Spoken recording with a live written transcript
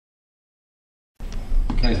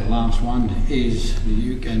Okay, the last one is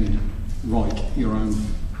you can write your own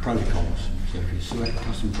protocols. So if you select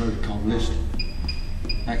custom protocol list,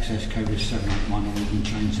 access code is 781, or you can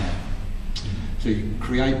change that. So you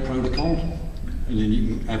create protocol, and then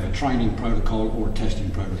you can have a training protocol or a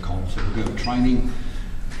testing protocol. So we'll go to training,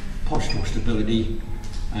 postural stability,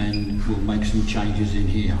 and we'll make some changes in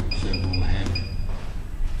here. So we'll have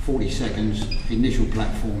 40 seconds, initial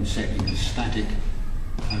platform setting as static,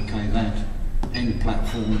 okay that, end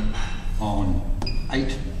platform on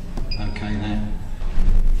 8, okay that,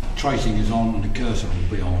 tracing is on and the cursor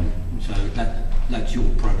will be on, so that's your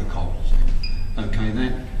protocol, so, okay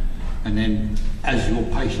that, and then as your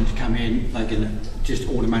patients come in, they can just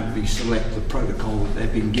automatically select the protocol that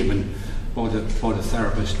they've been given by the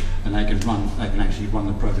therapist, and they can actually run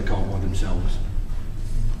the protocol by themselves.